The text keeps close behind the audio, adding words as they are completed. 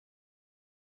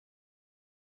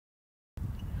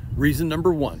Reason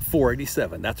number one,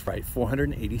 487. That's right,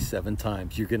 487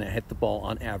 times you're going to hit the ball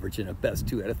on average in a best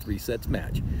 2 out of 3 sets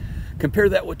match. Compare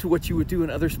that to what you would do in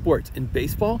other sports. In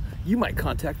baseball, you might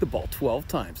contact the ball 12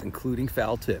 times, including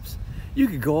foul tips. You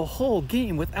could go a whole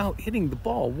game without hitting the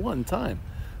ball one time.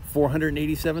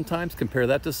 487 times, compare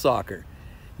that to soccer.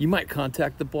 You might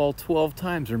contact the ball 12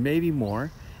 times or maybe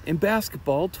more. In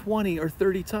basketball, 20 or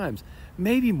 30 times,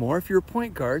 maybe more if you're a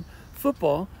point guard.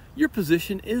 Football, your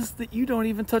position is that you don't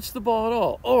even touch the ball at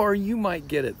all, or you might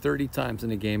get it 30 times in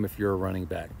a game if you're a running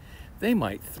back. They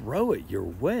might throw it your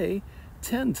way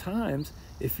 10 times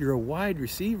if you're a wide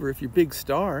receiver, if you're a big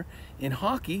star. In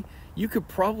hockey, you could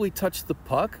probably touch the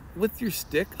puck with your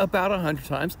stick about 100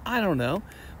 times, I don't know.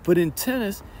 But in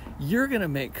tennis, you're gonna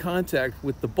make contact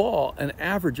with the ball an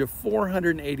average of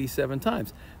 487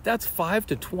 times. That's 5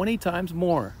 to 20 times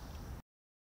more.